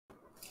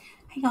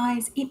Hey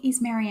guys, it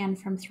is Marianne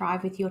from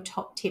Thrive with your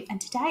top tip, and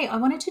today I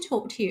wanted to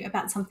talk to you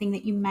about something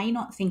that you may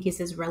not think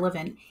is as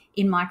relevant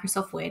in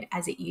Microsoft Word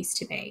as it used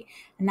to be,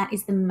 and that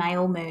is the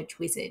Mail Merge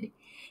wizard.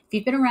 If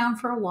you've been around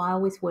for a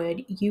while with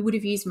Word, you would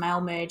have used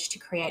Mail Merge to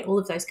create all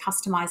of those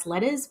customized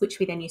letters, which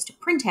we then used to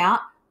print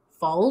out,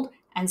 fold,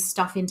 and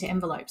stuff into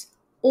envelopes,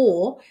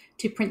 or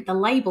to print the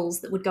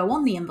labels that would go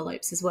on the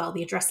envelopes as well,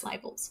 the address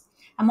labels.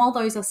 And while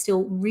those are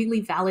still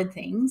really valid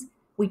things,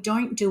 we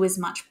don't do as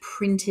much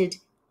printed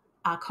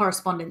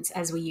correspondence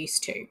as we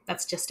used to.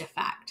 That's just a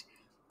fact.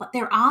 But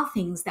there are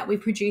things that we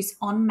produce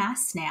en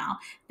masse now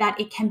that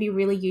it can be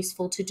really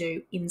useful to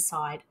do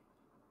inside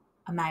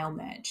a mail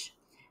merge.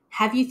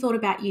 Have you thought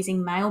about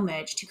using mail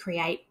merge to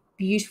create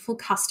beautiful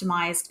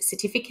customized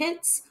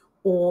certificates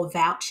or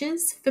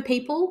vouchers for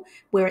people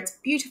where it's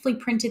beautifully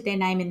printed their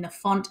name in the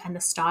font and the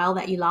style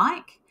that you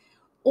like?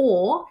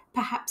 Or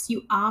perhaps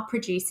you are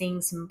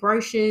producing some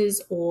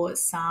brochures or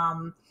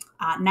some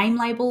name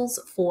labels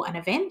for an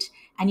event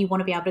and you want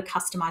to be able to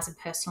customize and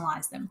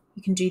personalize them.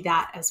 You can do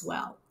that as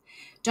well.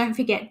 Don't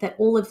forget that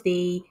all of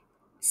the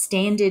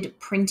standard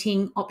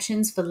printing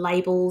options for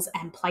labels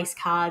and place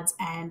cards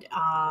and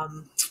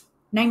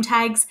name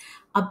tags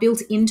are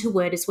built into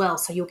Word as well.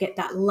 So you'll get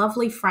that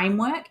lovely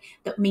framework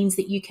that means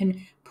that you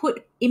can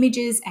put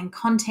images and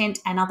content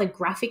and other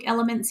graphic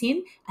elements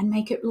in and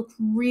make it look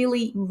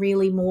really,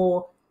 really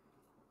more,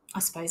 I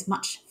suppose,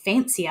 much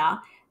fancier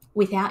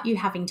without you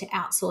having to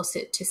outsource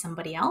it to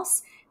somebody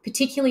else,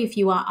 particularly if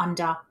you are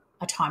under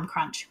a time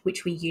crunch,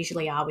 which we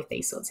usually are with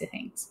these sorts of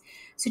things.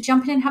 So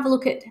jump in and have a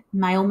look at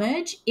Mail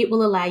Merge. It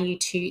will allow you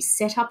to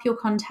set up your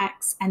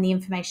contacts and the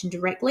information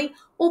directly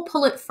or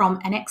pull it from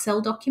an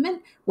Excel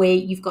document where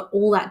you've got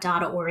all that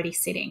data already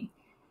sitting.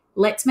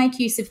 Let's make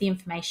use of the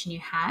information you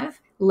have,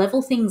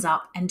 level things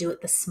up and do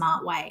it the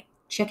smart way.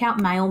 Check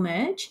out Mail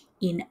Merge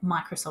in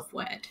Microsoft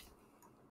Word.